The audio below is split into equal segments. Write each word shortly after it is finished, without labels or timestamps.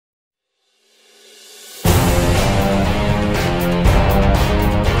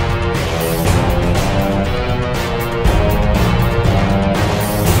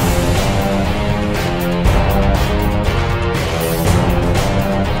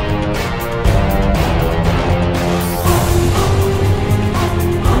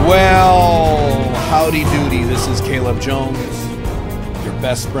Caleb Jones, your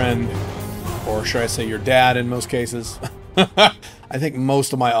best friend, or should I say your dad in most cases. I think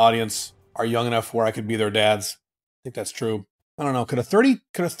most of my audience are young enough where I could be their dads. I think that's true. I don't know. Could a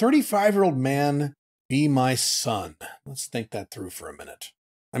 35-year-old man be my son? Let's think that through for a minute.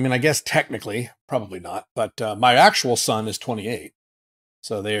 I mean, I guess technically, probably not, but my actual son is 28.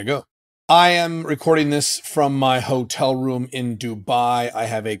 So there you go. I am recording this from my hotel room in Dubai. I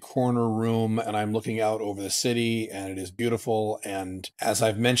have a corner room and I'm looking out over the city and it is beautiful. And as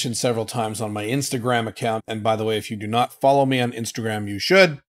I've mentioned several times on my Instagram account, and by the way, if you do not follow me on Instagram, you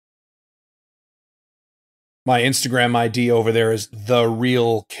should. My Instagram ID over there is The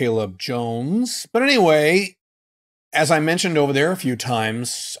Real Caleb Jones. But anyway, as I mentioned over there a few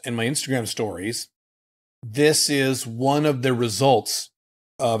times in my Instagram stories, this is one of the results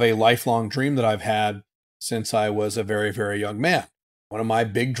of a lifelong dream that I've had since I was a very, very young man. One of my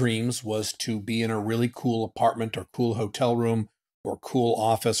big dreams was to be in a really cool apartment or cool hotel room or cool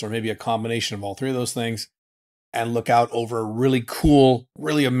office or maybe a combination of all three of those things and look out over a really cool,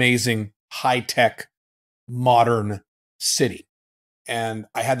 really amazing, high-tech, modern city. And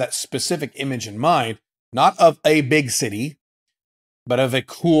I had that specific image in mind, not of a big city, but of a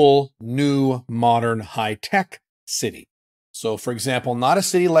cool, new, modern, high-tech city. So, for example, not a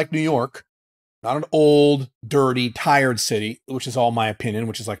city like New York, not an old, dirty, tired city, which is all my opinion,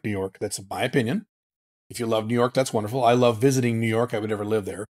 which is like New York. That's my opinion. If you love New York, that's wonderful. I love visiting New York. I would never live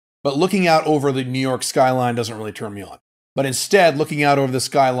there. But looking out over the New York skyline doesn't really turn me on. But instead, looking out over the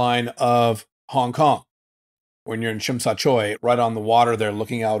skyline of Hong Kong, when you're in Tsim Sha Tsui, right on the water there,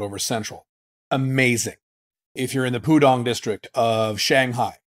 looking out over Central. Amazing. If you're in the Pudong district of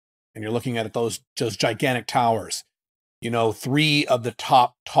Shanghai, and you're looking at those gigantic towers, you know, 3 of the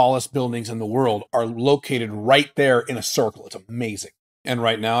top tallest buildings in the world are located right there in a circle. It's amazing. And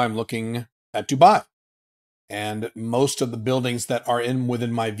right now I'm looking at Dubai. And most of the buildings that are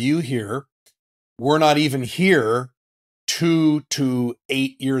within my view here were not even here 2 to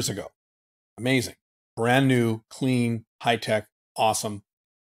 8 years ago. Amazing. Brand new, clean, high-tech, awesome.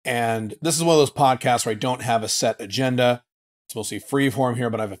 And this is one of those podcasts where I don't have a set agenda. It's mostly free form here,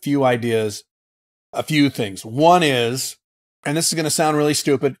 but I have a few ideas. A few things. One is, and this is going to sound really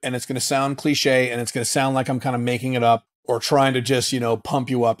stupid, and it's going to sound cliche, and it's going to sound like I'm kind of making it up or trying to just, pump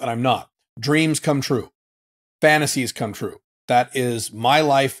you up, and I'm not. Dreams come true. Fantasies come true. That is my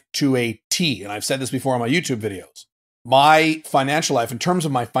life to a T, and I've said this before on my YouTube videos. My financial life, in terms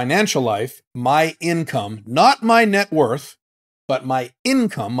of my financial life, my income, not my net worth, but my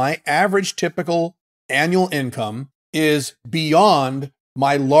income, my average typical annual income is beyond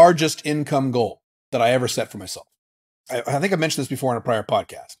my largest income goal that I ever set for myself. I think I mentioned this before in a prior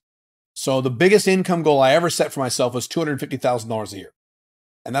podcast. So the biggest income goal I ever set for myself was $250,000 a year.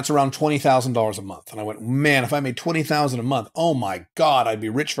 And that's around $20,000 a month. And I went, man, if I made $20,000 a month, oh my God, I'd be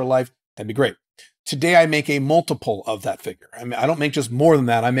rich for life. That'd be great. Today, I make a multiple of that figure. I mean, I don't make just more than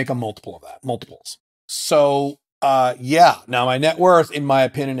that. I make a multiple of that, multiples. So, yeah. Now, my net worth, in my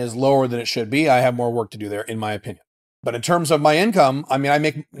opinion, is lower than it should be. I have more work to do there, in my opinion. But in terms of my income, I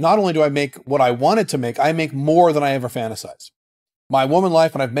mean, not only do I make what I wanted to make, I make more than I ever fantasized. My woman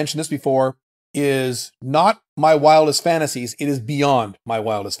life, and I've mentioned this before, is not my wildest fantasies. It is beyond my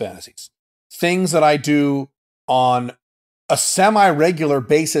wildest fantasies. Things that I do on a semi-regular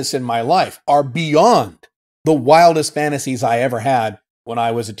basis in my life are beyond the wildest fantasies I ever had when I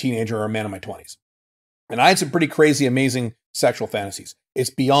was a teenager or a man in my 20s. And I had some pretty crazy, amazing sexual fantasies.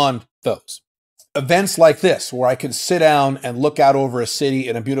 It's beyond those. Events like this, where I can sit down and look out over a city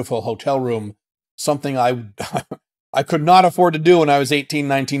in a beautiful hotel room, something I could not afford to do when I was 18,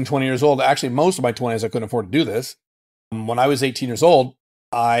 19, 20 years old. Actually, most of my 20s, I couldn't afford to do this. When I was 18 years old,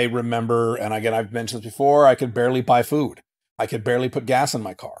 I remember, and again, I've mentioned this before, I could barely buy food. I could barely put gas in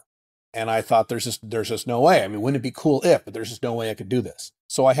my car. And I thought, there's just no way. I mean, wouldn't it be cool if, but there's just no way I could do this.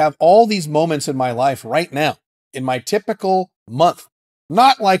 So I have all these moments in my life right now, in my typical month.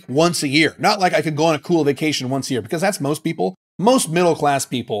 Not like once a year, not like I could go on a cool vacation once a year, because that's most people, most middle-class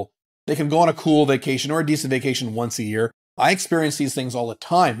people, they can go on a cool vacation or a decent vacation once a year. I experience these things all the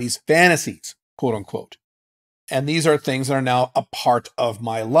time, these fantasies, quote unquote. And these are things that are now a part of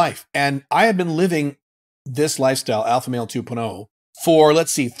my life. And I have been living this lifestyle, Alpha Male 2.0, for,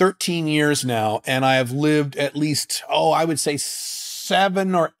 13 years now. And I have lived at least, I would say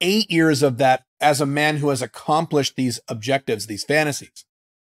 7 or 8 years of that as a man who has accomplished these objectives, these fantasies.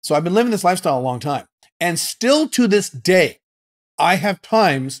 So I've been living this lifestyle a long time. And still to this day, I have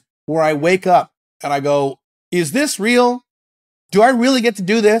times where I wake up and I go, is this real? Do I really get to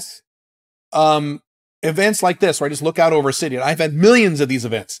do this? Events like this, where I just look out over a city. And I've had millions of these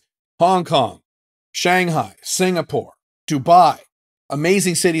events. Hong Kong, Shanghai, Singapore, Dubai,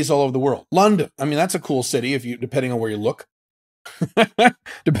 amazing cities all over the world. London, I mean, that's a cool city if you, depending on where you look,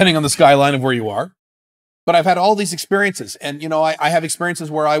 depending on the skyline of where you are. But I've had all these experiences, and I have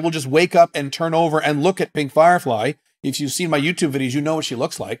experiences where I will just wake up and turn over and look at Pink Firefly. If you've seen my YouTube videos, you know what she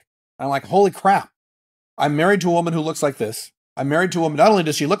looks like. And I'm like, holy crap. I'm married to a woman who looks like this. I'm married to a woman, not only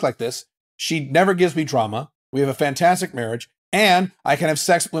does she look like this, she never gives me drama. We have a fantastic marriage, and I can have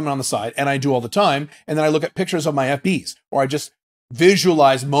sex with women on the side, and I do all the time. And then I look at pictures of my FBs, or I just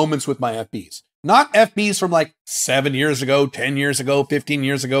visualize moments with my FBs. Not FBs from like 7 years ago, 10 years ago, 15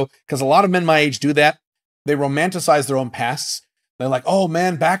 years ago, because a lot of men my age do that. They romanticize their own pasts. They're like, oh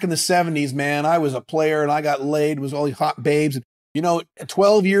man, back in the 70s, man, I was a player and I got laid, was all these hot babes. And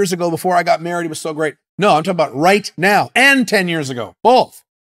 12 years ago before I got married, it was so great. No, I'm talking about right now and 10 years ago, both.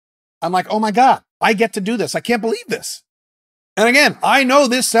 I'm like, oh my God, I get to do this. I can't believe this. And again, I know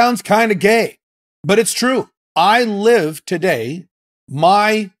this sounds kind of gay, but it's true. I live today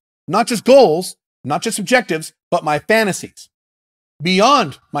my, not just goals, not just objectives, but my fantasies,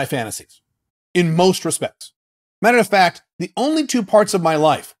 beyond my fantasies. In most respects. Matter of fact, the only two parts of my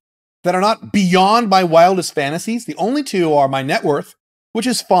life that are not beyond my wildest fantasies, the only two are my net worth, which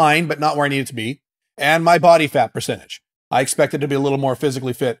is fine, but not where I need it to be, and my body fat percentage. I expected to be a little more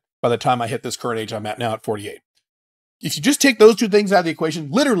physically fit by the time I hit this current age I'm at now at 48. If you just take those two things out of the equation,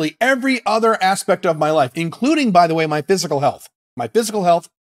 literally every other aspect of my life, including, by the way, my physical health,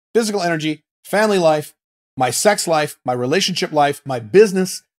 physical energy, family life, my sex life, my relationship life, my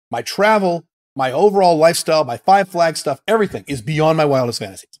business, my travel, my overall lifestyle, my 5 flag stuff, everything is beyond my wildest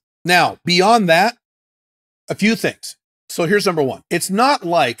fantasies. Now, beyond that, a few things. So here's number one. It's not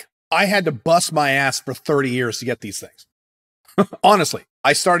like I had to bust my ass for 30 years to get these things. Honestly,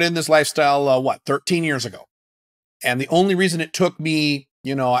 I started in this lifestyle, 13 years ago. And the only reason it took me,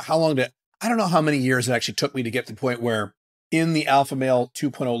 I don't know how many years it actually took me to get to the point where in the alpha male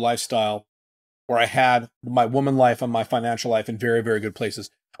 2.0 lifestyle, where I had my woman life and my financial life in very, very good places.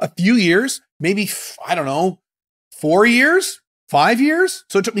 A few years, maybe, 4 years, 5 years.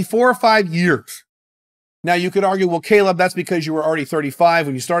 So it took me 4 or 5 years. Now you could argue, well, Caleb, that's because you were already 35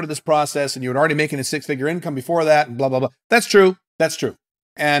 when you started this process and you were already making a 6-figure income before that and blah, blah, blah. That's true. That's true.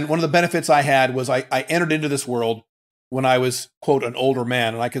 And one of the benefits I had was I entered into this world when I was, quote, an older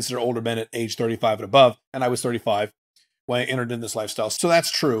man. And I consider older men at age 35 and above. And I was 35 when I entered in this lifestyle. So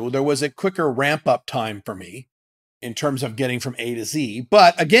that's true. There was a quicker ramp up time for me in terms of getting from A to Z.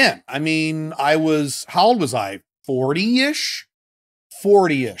 But again, how old was I? 40-ish?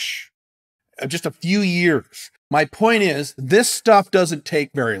 40-ish. Just a few years. My point is, this stuff doesn't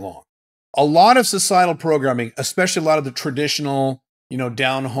take very long. A lot of societal programming, especially a lot of the traditional,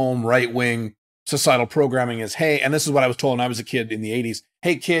 down home, right wing societal programming is, hey, and this is what I was told when I was a kid in the 80s.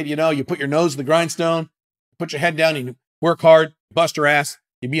 Hey kid, you put your nose to the grindstone, put your head down, you work hard, bust your ass,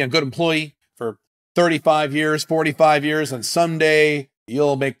 you be a good employee for 35 years, 45 years, and someday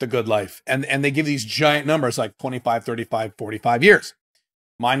you'll make the good life. And they give these giant numbers like 25, 35, 45 years.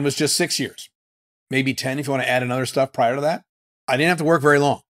 Mine was just 6 years, maybe 10 if you want to add another stuff prior to that. I didn't have to work very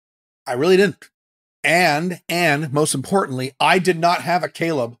long. I really didn't. And most importantly, I did not have a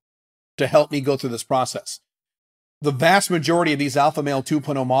Caleb to help me go through this process. The vast majority of these alpha male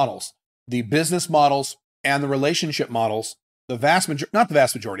 2.0 models, the business models and the relationship models, not the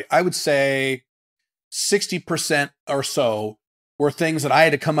vast majority, I would say 60% or so were things that I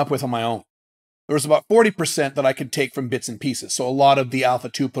had to come up with on my own. There was about 40% that I could take from bits and pieces. So a lot of the Alpha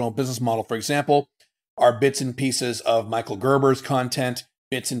 2.0 business model, for example, are bits and pieces of Michael Gerber's content,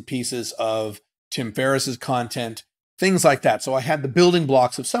 bits and pieces of Tim Ferriss's content, things like that. So I had the building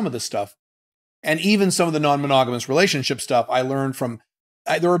blocks of some of this stuff. And even some of the non-monogamous relationship stuff I learned from,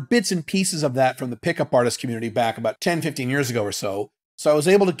 there were bits and pieces of that from the pickup artist community back about 10, 15 years ago or so. So I was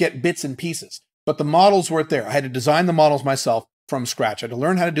able to get bits and pieces, but the models weren't there. I had to design the models myself from scratch. I had to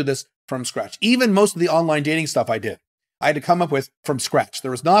learn how to do this from scratch. Even most of the online dating stuff I had to come up with from scratch.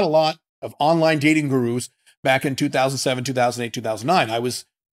 There was not a lot of online dating gurus back in 2007, 2008, 2009. I was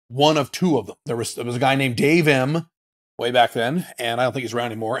one of two of them. There was a guy named Dave M. way back then, and I don't think he's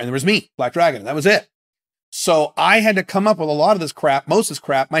around anymore. And there was me, Blackdragon, and that was it. So I had to come up with a lot of this crap, most of this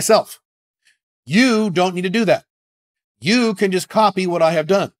crap myself. You don't need to do that. You can just copy what I have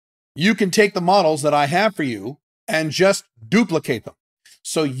done. You can take the models that I have for you and just duplicate them.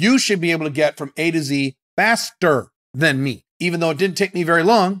 So you should be able to get from A to Z faster than me. Even though it didn't take me very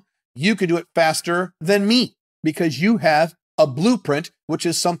long, you could do it faster than me because you have a blueprint, which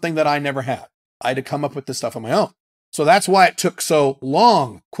is something that I never had. I had to come up with this stuff on my own. So that's why it took so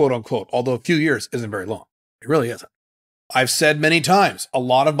long, quote unquote, although a few years isn't very long. It really isn't. I've said many times, a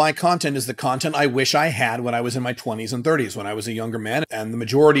lot of my content is the content I wish I had when I was in my 20s and 30s, when I was a younger man. And the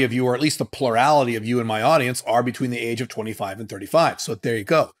majority of you, or at least the plurality of you in my audience, are between the age of 25 and 35. So there you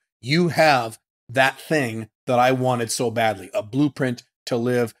go. You have that thing that I wanted so badly, a blueprint to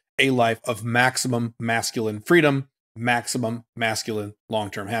live a life of maximum masculine freedom, maximum masculine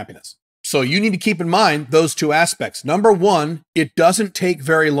long-term happiness. So you need to keep in mind those two aspects. Number one, it doesn't take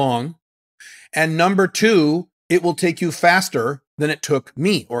very long. And number two, it will take you faster than it took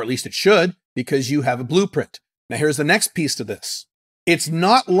me, or at least it should, because you have a blueprint. Now, here's the next piece to this. It's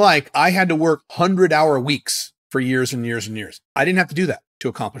not like I had to work 100-hour weeks for years and years and years. I didn't have to do that to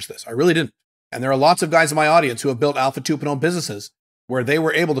accomplish this. I really didn't. And there are lots of guys in my audience who have built Alpha 2.0 businesses where they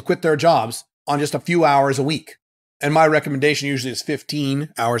were able to quit their jobs on just a few hours a week. And my recommendation usually is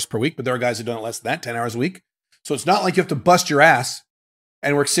 15 hours per week, but there are guys who've done it less than that, 10 hours a week. So it's not like you have to bust your ass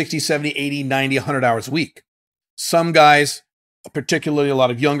and work 60, 70, 80, 90, 100 hours a week. Some guys, particularly a lot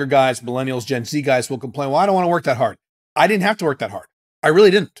of younger guys, millennials, Gen Z guys, will complain, well, I don't want to work that hard. I didn't have to work that hard. I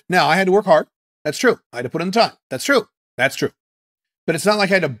really didn't. Now, I had to work hard. That's true. I had to put in the time. That's true. That's true. But it's not like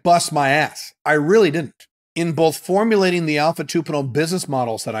I had to bust my ass. I really didn't. In both formulating the Alpha 2.0 business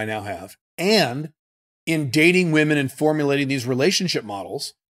models that I now have and in dating women and formulating these relationship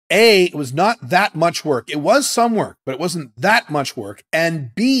models, A, it was not that much work. It was some work, but it wasn't that much work.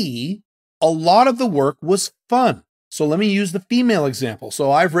 And B, a lot of the work was fun. So let me use the female example.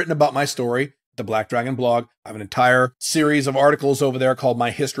 So I've written about my story, the Blackdragon blog. I have an entire series of articles over there called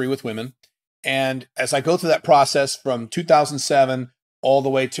My History with Women. And as I go through that process from 2007 all the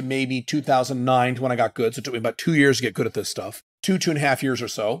way to maybe 2009 when I got good, so it took me about 2 years to get good at this stuff, 2.5 years or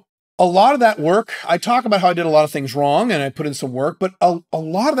so. A lot of that work, I talk about how I did a lot of things wrong and I put in some work, but a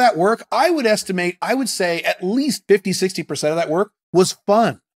lot of that work, I would say at least 50, 60% of that work was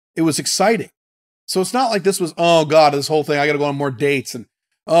fun. It was exciting. So it's not like this was, oh God, this whole thing, I got to go on more dates and,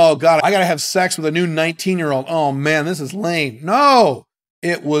 oh God, I got to have sex with a new 19-year-old. Oh man, this is lame. No,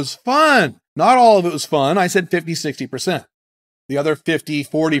 it was fun. Not all of it was fun. I said 50, 60%. The other 50,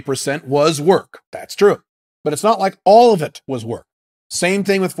 40% was work. That's true. But it's not like all of it was work. Same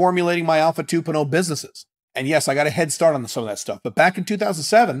thing with formulating my Alpha 2.0 businesses. And yes, I got a head start on some of that stuff. But back in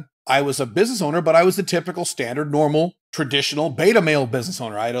 2007, I was a business owner, but I was the typical, standard, normal, traditional beta male business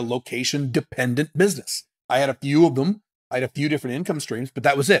owner. I had a location-dependent business. I had a few of them. I had a few different income streams, but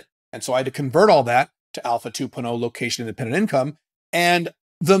that was it. And so I had to convert all that to Alpha 2.0 location-independent income. And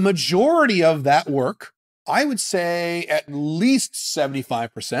the majority of that work, I would say at least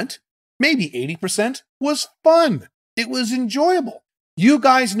 75%, maybe 80%, was fun. It was enjoyable. You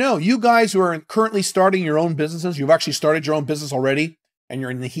guys know, you guys who are currently starting your own businesses, you've actually started your own business already, and you're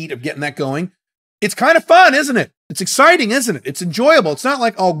in the heat of getting that going. It's kind of fun, isn't it? It's exciting, isn't it? It's enjoyable. It's not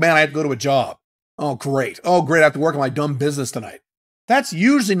like, oh man, I have to go to a job. Oh, great. Oh, great. I have to work on my dumb business tonight. That's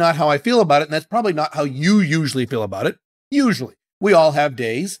usually not how I feel about it. And that's probably not how you usually feel about it. Usually. We all have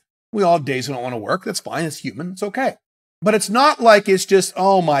days. We all have days we don't want to work. That's fine. It's human. It's okay. But it's not like it's just,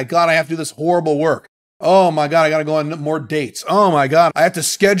 oh my God, I have to do this horrible work. Oh my God, I got to go on more dates. Oh my God, I have to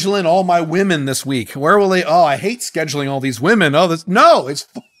schedule in all my women this week. Where will they? Oh, I hate scheduling all these women. Oh, no, it's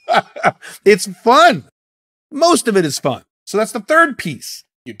it's fun. Most of it is fun. So that's the third piece.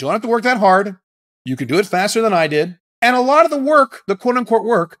 You don't have to work that hard. You can do it faster than I did. And a lot of the work, the quote unquote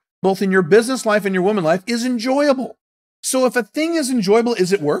work, both in your business life and your woman life is enjoyable. So if a thing is enjoyable,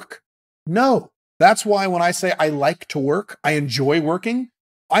 is it work? No. That's why when I say I like to work, I enjoy working,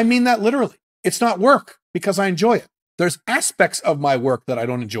 I mean that literally. It's not work because I enjoy it. There's aspects of my work that I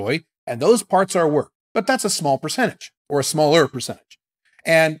don't enjoy, and those parts are work, but that's a small percentage or a smaller percentage.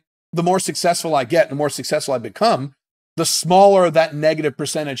 And the more successful I get, the more successful I become, the smaller that negative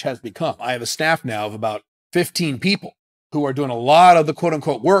percentage has become. I have a staff now of about 15 people who are doing a lot of the quote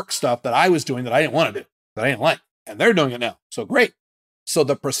unquote work stuff that I was doing that I didn't want to do, that I didn't like, and they're doing it now. So great. So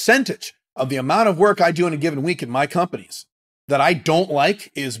the percentage of the amount of work I do in a given week in my companies that I don't like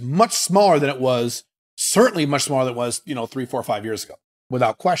is much smaller than it was, certainly much smaller than it was, 3, 4, 5 years ago,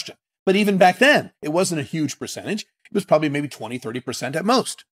 without question. But even back then, it wasn't a huge percentage. It was probably maybe 20, 30% at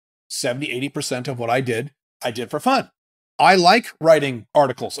most. 70, 80% of what I did for fun. I like writing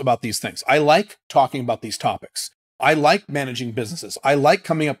articles about these things. I like talking about these topics. I like managing businesses. I like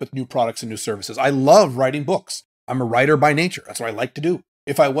coming up with new products and new services. I love writing books. I'm a writer by nature. That's what I like to do.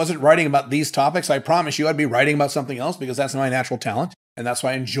 If I wasn't writing about these topics, I promise you I'd be writing about something else because that's my natural talent. And that's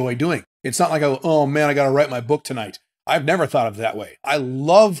what I enjoy doing. It's not like, oh man, I got to write my book tonight. I've never thought of it that way. I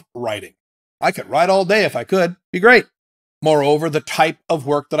love writing. I could write all day if I could. Be great. Moreover, the type of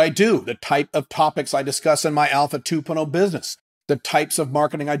work that I do, the type of topics I discuss in my Alpha 2.0 business, the types of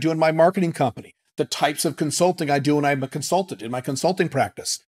marketing I do in my marketing company, the types of consulting I do when I'm a consultant in my consulting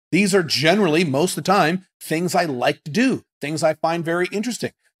practice. These are generally, most of the time, things I like to do, things I find very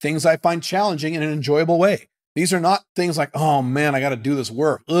interesting, things I find challenging in an enjoyable way. These are not things like, oh man, I got to do this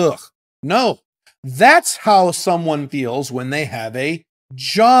work. Ugh. No, that's how someone feels when they have a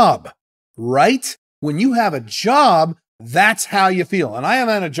job, right? When you have a job, that's how you feel. And I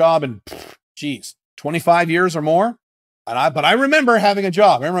haven't had a job in, 25 years or more. But I remember having a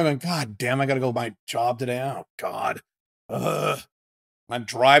job. I remember going, God damn, I got to go to my job today. Oh God. I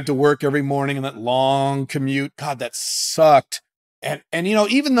drive to work every morning and that long commute. God, that sucked. And you know,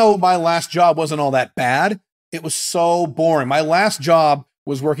 even though my last job wasn't all that bad, it was so boring. My last job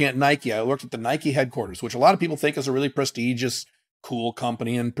was working at Nike. I worked at the Nike headquarters, which a lot of people think is a really prestigious, cool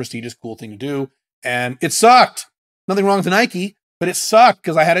company and prestigious, cool thing to do. And it sucked. Nothing wrong with Nike, but it sucked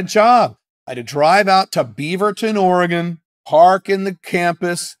because I had a job. I had to drive out to Beaverton, Oregon, park in the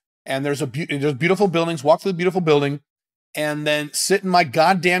campus, and there's beautiful buildings, walk through the beautiful building, and then sit in my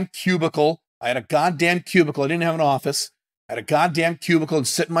goddamn cubicle. I had a goddamn cubicle. I didn't have an office. I had a goddamn cubicle and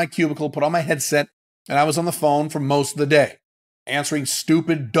sit in my cubicle, put on my headset, and I was on the phone for most of the day, answering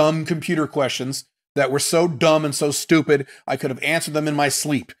stupid, dumb computer questions that were so dumb and so stupid, I could have answered them in my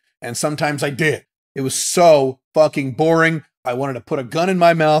sleep. And sometimes I did. It was so fucking boring. I wanted to put a gun in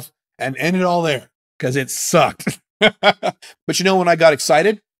my mouth and end it all there because it sucked. But you know when I got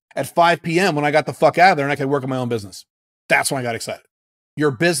excited? At 5 p.m. when I got the fuck out of there and I could work on my own business. That's when I got excited.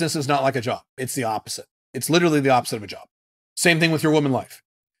 Your business is not like a job. It's the opposite. It's literally the opposite of a job. Same thing with your woman life.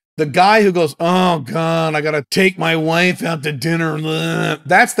 The guy who goes, oh God, I got to take my wife out to dinner.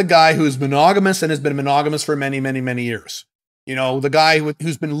 That's the guy who's monogamous and has been monogamous for many, many, many years. You know, the guy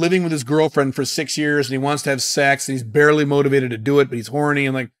who's been living with his girlfriend for 6 years and he wants to have sex and he's barely motivated to do it, but he's horny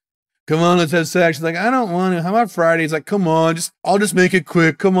and like, come on, let's have sex. She's like, I don't want to. How about Friday? He's like, come on, I'll just make it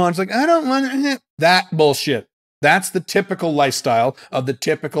quick. Come on. She's like, I don't want to. That bullshit. That's the typical lifestyle of the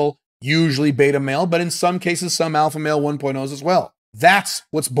typical, usually beta male, but in some cases, some alpha male 1.0s as well. That's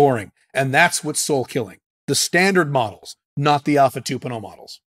what's boring. And that's what's soul killing. The standard models, not the alpha 2.0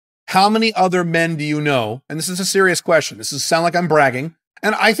 models. How many other men do you know? And this is a serious question. This is sound like I'm bragging.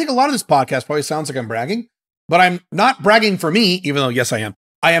 And I think a lot of this podcast probably sounds like I'm bragging, but I'm not bragging for me, even though, yes, I am.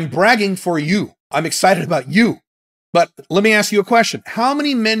 I am bragging for you. I'm excited about you. But let me ask you a question. How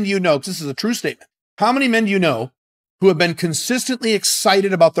many men do you know, because this is a true statement, how many men do you know who have been consistently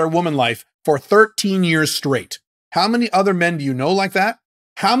excited about their woman life for 13 years straight? How many other men do you know like that?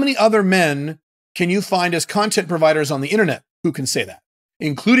 How many other men can you find as content providers on the internet who can say that?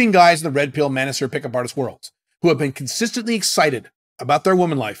 Including guys in the red pill, manosphere, pickup artist worlds who have been consistently excited about their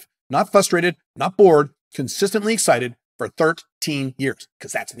woman life, not frustrated, not bored, consistently excited for 13 years,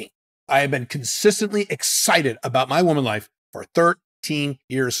 because that's me. I have been consistently excited about my woman life for 13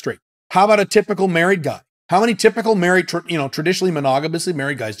 years straight. How about a typical married guy? How many typical married, traditionally monogamously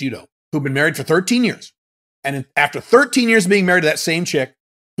married guys do you know who've been married for 13 years? And after 13 years of being married to that same chick,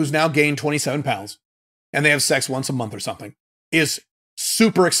 who's now gained 27 pounds, and they have sex once a month or something, is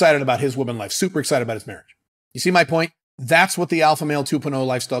super excited about his woman life, super excited about his marriage. You see my point? That's what the alpha male 2.0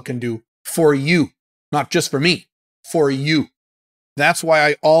 lifestyle can do for you, not just for me, for you. That's why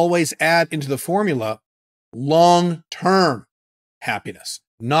I always add into the formula long-term happiness,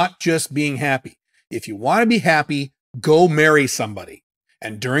 not just being happy. If you want to be happy, go marry somebody.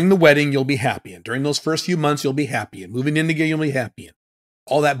 And during the wedding, you'll be happy. And during those first few months, you'll be happy. And moving in together, you'll be happy. And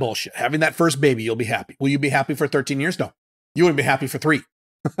all that bullshit. Having that first baby, you'll be happy. Will you be happy for 13 years? No. You wouldn't be happy for 3.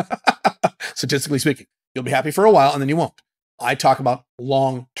 Statistically speaking. You'll be happy for a while and then you won't. I talk about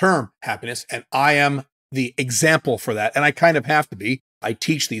long-term happiness, and I am the example for that. And I kind of have to be. I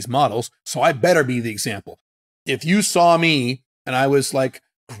teach these models, so I better be the example. If you saw me and I was like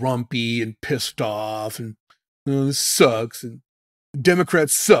grumpy and pissed off and this sucks and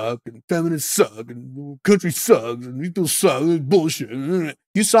Democrats suck and feminists suck and country sucks and people suck, bullshit.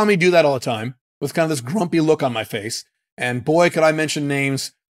 You saw me do that all the time with kind of this grumpy look on my face. And boy, could I mention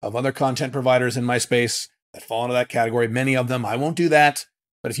names of other content providers in my space that fall into that category. Many of them. I won't do that.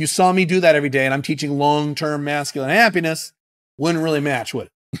 But if you saw me do that every day and I'm teaching long-term masculine happiness, wouldn't really match, would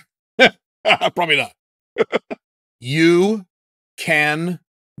it? Probably not. You can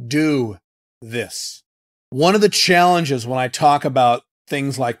do this. One of the challenges when I talk about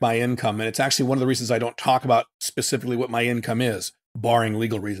things like my income, and it's actually one of the reasons I don't talk about specifically what my income is, barring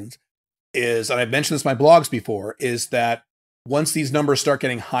legal reasons, is, and I've mentioned this in my blogs before, is that once these numbers start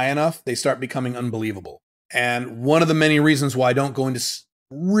getting high enough, they start becoming unbelievable. And one of the many reasons why I don't go into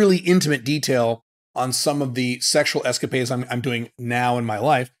really intimate detail on some of the sexual escapades I'm doing now in my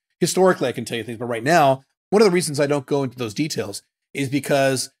life, historically I can tell you things, but right now, one of the reasons I don't go into those details is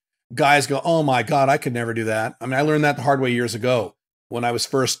because guys go, oh my God, I could never do that. I mean, I learned that the hard way years ago when I was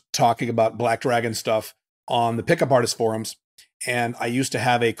first talking about Blackdragon stuff on the pickup artist forums. And I used to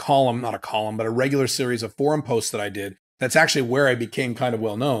have a column, not a column, but a regular series of forum posts that I did. That's actually where I became kind of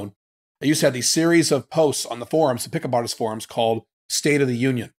well known. I used to have these series of posts on the forums, the pickup artist forums, called State of the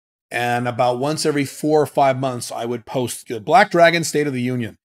Union. And about once every 4 or 5 months, I would post the Blackdragon State of the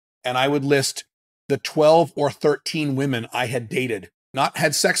Union. And I would list the 12 or 13 women I had dated, not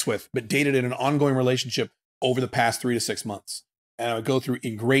had sex with, but dated in an ongoing relationship over the past 3 to 6 months. And I would go through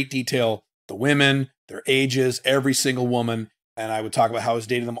in great detail the women, their ages, every single woman. And I would talk about how I was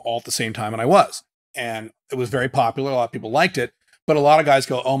dating them all at the same time, and I was. And it was very popular. A lot of people liked it. But a lot of guys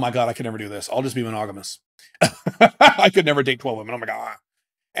go, oh my God, I could never do this. I'll just be monogamous. I could never date 12 women. Oh my God.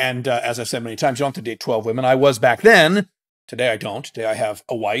 And as I've said many times, you don't have to date 12 women. I was back then. Today I don't. Today I have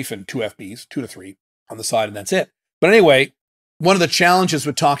a wife and 2 FBs, 2 to 3 on the side, and that's it. But anyway, one of the challenges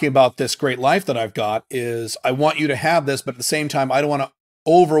with talking about this great life that I've got is I want you to have this, but at the same time, I don't want to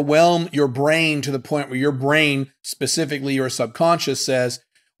overwhelm your brain to the point where your brain, specifically your subconscious, says,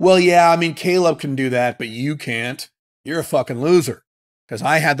 well, yeah, I mean, Caleb can do that, but you can't. You're a fucking loser. Because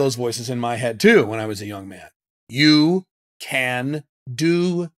I had those voices in my head too when I was a young man. You can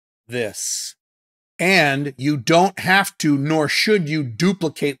do this. And you don't have to, nor should you,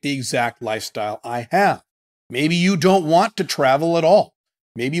 duplicate the exact lifestyle I have. Maybe you don't want to travel at all.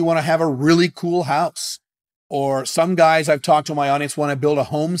 Maybe you want to have a really cool house. Or some guys I've talked to in my audience want to build a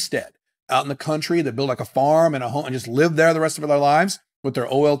homestead out in the country. They build like a farm and a home and just live there the rest of their lives with their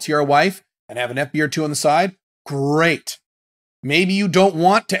OLTR wife and have an FB or 2 on the side. Great. Maybe you don't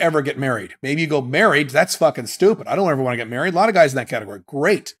want to ever get married. Maybe you go, married, that's fucking stupid. I don't ever want to get married. A lot of guys in that category.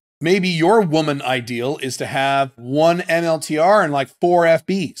 Great. Maybe your woman ideal is to have 1 MLTR and like 4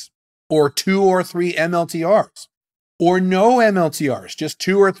 FBs, or 2 or 3 MLTRs, or no MLTRs, just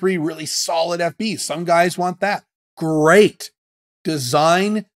 2 or 3 really solid FBs. Some guys want that. Great.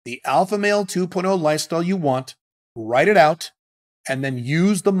 Design the alpha male 2.0 lifestyle you want, write it out, and then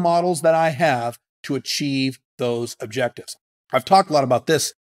use the models that I have to achieve those objectives. I've talked a lot about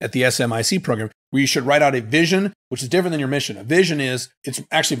this at the SMIC program, where you should write out a vision, which is different than your mission. A vision is, it's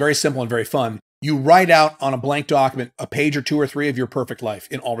actually very simple and very fun. You write out on a blank document a page or 2 or 3 of your perfect life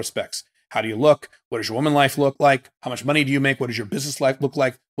in all respects. How do you look? What does your woman life look like? How much money do you make? What does your business life look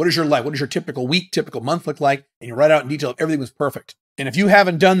like? What is your life? What does your typical week, typical month look like? And you write out in detail if everything was perfect. And if you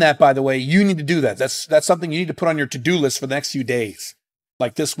haven't done that, by the way, you need to do that. That's something you need to put on your to-do list for the next few days.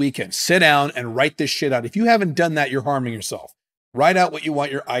 Like this weekend, sit down and write this shit out. If you haven't done that, you're harming yourself. Write out what you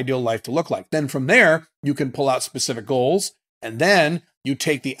want your ideal life to look like. Then from there, you can pull out specific goals. And then you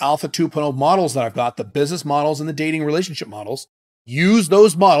take the Alpha 2.0 models that I've got, the business models and the dating relationship models, use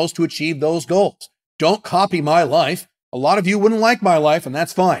those models to achieve those goals. Don't copy my life. A lot of you wouldn't like my life, and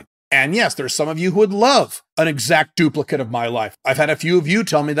that's fine. And yes, there's some of you who would love an exact duplicate of my life. I've had a few of you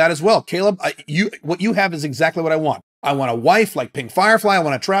tell me that as well. Caleb, what you have is exactly what I want. I want a wife like Pink Firefly. I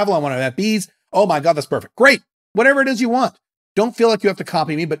want to travel. I want to have bees. Oh my God, that's perfect. Great. Whatever it is you want. Don't feel like you have to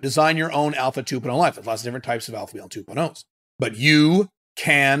copy me, but design your own Alpha 2.0 life. There's lots of different types of Alpha Male 2.0s. But you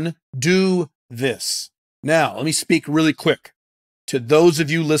can do this. Now, let me speak really quick to those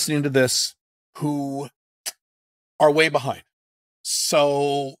of you listening to this who are way behind.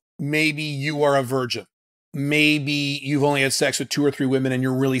 So maybe you are a virgin. Maybe you've only had sex with 2 or 3 women and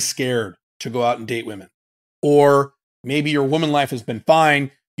you're really scared to go out and date women. Or maybe your woman life has been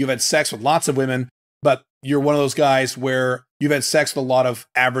fine. You've had sex with lots of women, but you're one of those guys where you've had sex with a lot of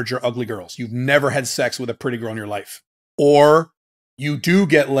average or ugly girls. You've never had sex with a pretty girl in your life. Or you do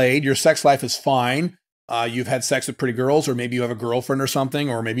get laid. Your sex life is fine. You've had sex with pretty girls, or maybe you have a girlfriend or something,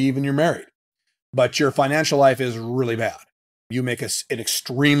 or maybe even you're married. But your financial life is really bad. You make an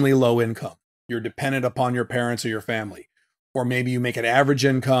extremely low income. You're dependent upon your parents or your family. Or maybe you make an average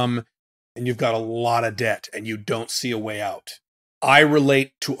income and you've got a lot of debt and you don't see a way out. I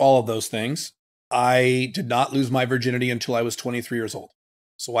relate to all of those things. I did not lose my virginity until I was 23 years old.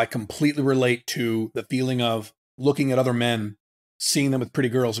 So I completely relate to the feeling of looking at other men, seeing them with pretty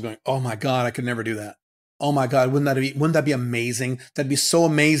girls and going, oh my God, I could never do that. Oh my God, wouldn't that be amazing? That'd be so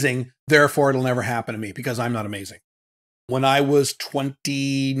amazing. Therefore, it'll never happen to me because I'm not amazing. When I was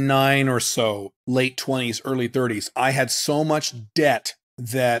 29 or so, late 20s, early 30s, I had so much debt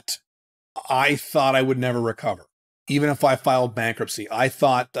that I thought I would never recover. Even if I filed bankruptcy, I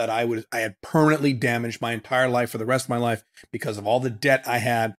thought that I had permanently damaged my entire life for the rest of my life because of all the debt I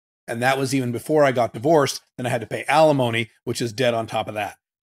had. And that was even before I got divorced. Then I had to pay alimony, which is debt on top of that.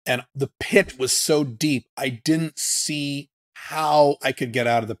 And the pit was so deep, I didn't see how I could get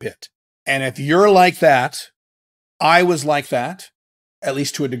out of the pit. And if you're like that, I was like that. at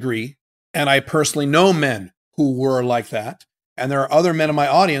least to a degree. And I personally know men who were like that. And there are other men in my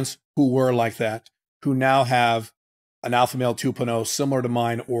audience who were like that, who now have an alpha male 2.0 similar to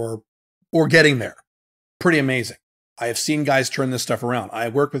mine or getting there. Pretty amazing. I have seen guys turn this stuff around. I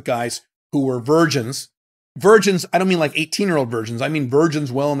work with guys who were virgins. Virgins, I don't mean like 18-year-old virgins. I mean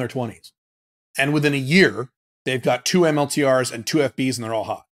virgins well in their 20s. And within a year, they've got 2 MLTRs and 2 FBs and they're all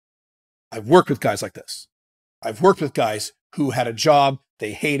hot. I've worked with guys like this. I've worked with guys who had a job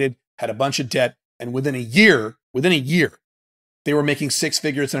they hated, had a bunch of debt, and within a year, they were making 6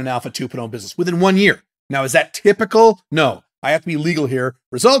 figures in an Alpha 2.0 business within 1 year. Now, is that typical? No. I have to be legal here.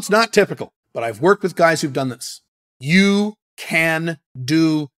 Results not typical, but I've worked with guys who've done this. You can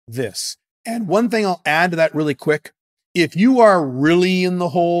do this. And one thing I'll add to that really quick, if you are really in the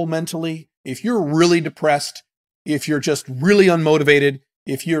hole mentally, if you're really depressed, if you're just really unmotivated,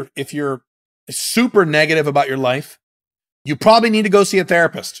 if you're super negative about your life, you probably need to go see a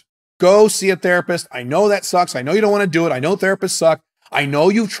therapist. Go see a therapist. I know that sucks. I know you don't want to do it. I know therapists suck. I know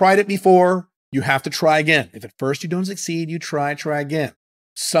you've tried it before. You have to try again. If at first you don't succeed, you try again.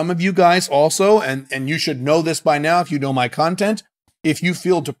 Some of you guys also, and you should know this by now if you know my content, if you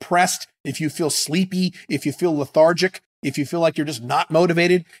feel depressed, if you feel sleepy, if you feel lethargic, if you feel like you're just not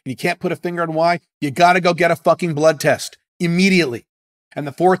motivated and you can't put a finger on why, you got to go get a fucking blood test immediately. And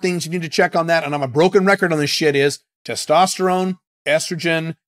the 4 things you need to check on that, and I'm a broken record on this shit, is testosterone,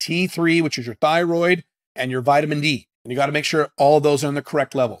 estrogen, T3, which is your thyroid, and your vitamin D. And you got to make sure all of those are in the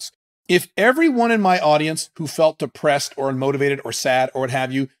correct levels. If everyone in my audience who felt depressed or unmotivated or sad or what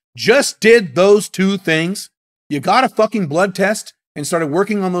have you just did those 2 things, you got a fucking blood test and started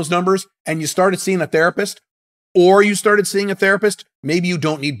working on those numbers and you started seeing a therapist, or you started seeing a therapist, maybe you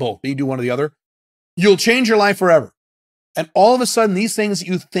don't need both, maybe you do one or the other, you'll change your life forever. And all of a sudden, these things that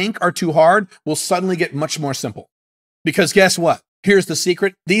you think are too hard will suddenly get much more simple. Because guess what? Here's the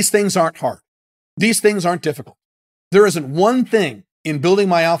secret. These things aren't hard. These things aren't difficult. There isn't one thing in building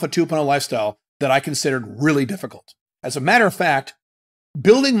my Alpha 2.0 lifestyle that I considered really difficult. As a matter of fact,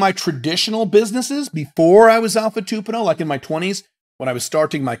 building my traditional businesses before I was Alpha 2.0, like in my 20s, when I was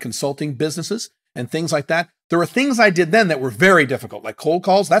starting my consulting businesses and things like that, there were things I did then that were very difficult, like cold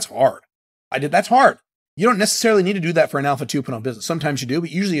calls. That's hard. That's hard. You don't necessarily need to do that for an Alpha 2.0 business. Sometimes you do, but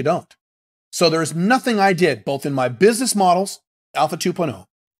usually you don't. So there's nothing I did, both in my business models, Alpha 2.0,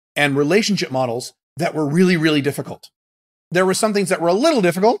 and relationship models that were really, really difficult. There were some things that were a little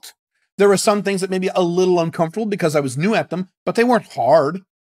difficult. There were some things that maybe a little uncomfortable because I was new at them, but they weren't hard.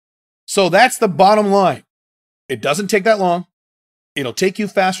 So that's the bottom line. It doesn't take that long. It'll take you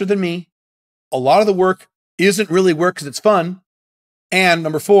faster than me. A lot of the work isn't really work because it's fun. And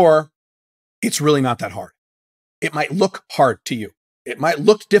number 4, it's really not that hard. It might look hard to you. It might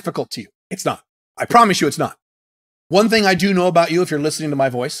look difficult to you. It's not. I promise you it's not. One thing I do know about you, if you're listening to my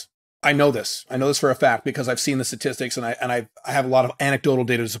voice, I know this. I know this for a fact because I've seen the statistics and I have a lot of anecdotal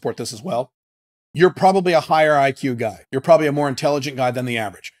data to support this as well. You're probably a higher IQ guy. You're probably a more intelligent guy than the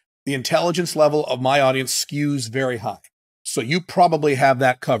average. The intelligence level of my audience skews very high. So you probably have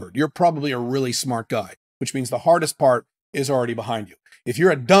that covered. You're probably a really smart guy, which means the hardest part is already behind you. If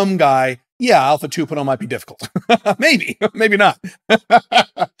you're a dumb guy, yeah, Alpha 2.0 might be difficult. Maybe not.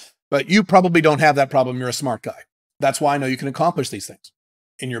 But you probably don't have that problem. You're a smart guy. That's why I know you can accomplish these things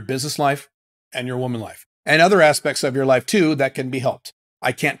in your business life and your woman life and other aspects of your life too that can be helped.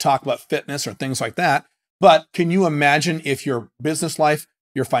 I can't talk about fitness or things like that, but can you imagine if your business life,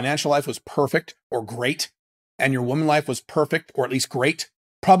 your financial life was perfect or great and your woman life was perfect or at least great?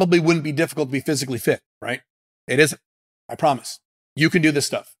 Probably wouldn't be difficult to be physically fit, right? It isn't. I promise. You can do this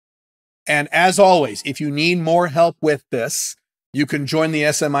stuff. And as always, if you need more help with this, you can join the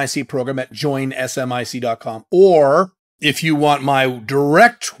SMIC program at joinsmic.com. Or if you want my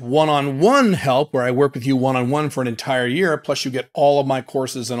direct one-on-one help, where I work with you one-on-one for an entire year, plus you get all of my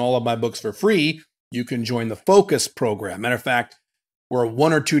courses and all of my books for free, you can join the Focus program. Matter of fact, we're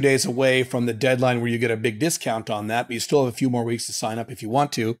 1 or 2 days away from the deadline where you get a big discount on that, but you still have a few more weeks to sign up if you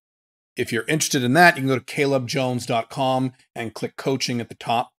want to. If you're interested in that, you can go to calebjones.com and click coaching at the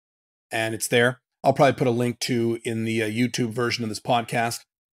top, and it's there. I'll probably put a link to in the YouTube version of this podcast.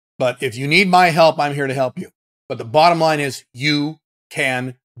 But if you need my help, I'm here to help you. But the bottom line is you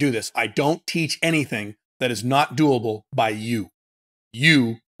can do this. I don't teach anything that is not doable by you.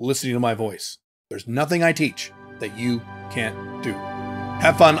 You listening to my voice. There's nothing I teach that you can't do.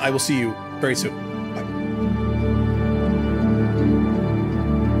 Have fun. I will see you very soon.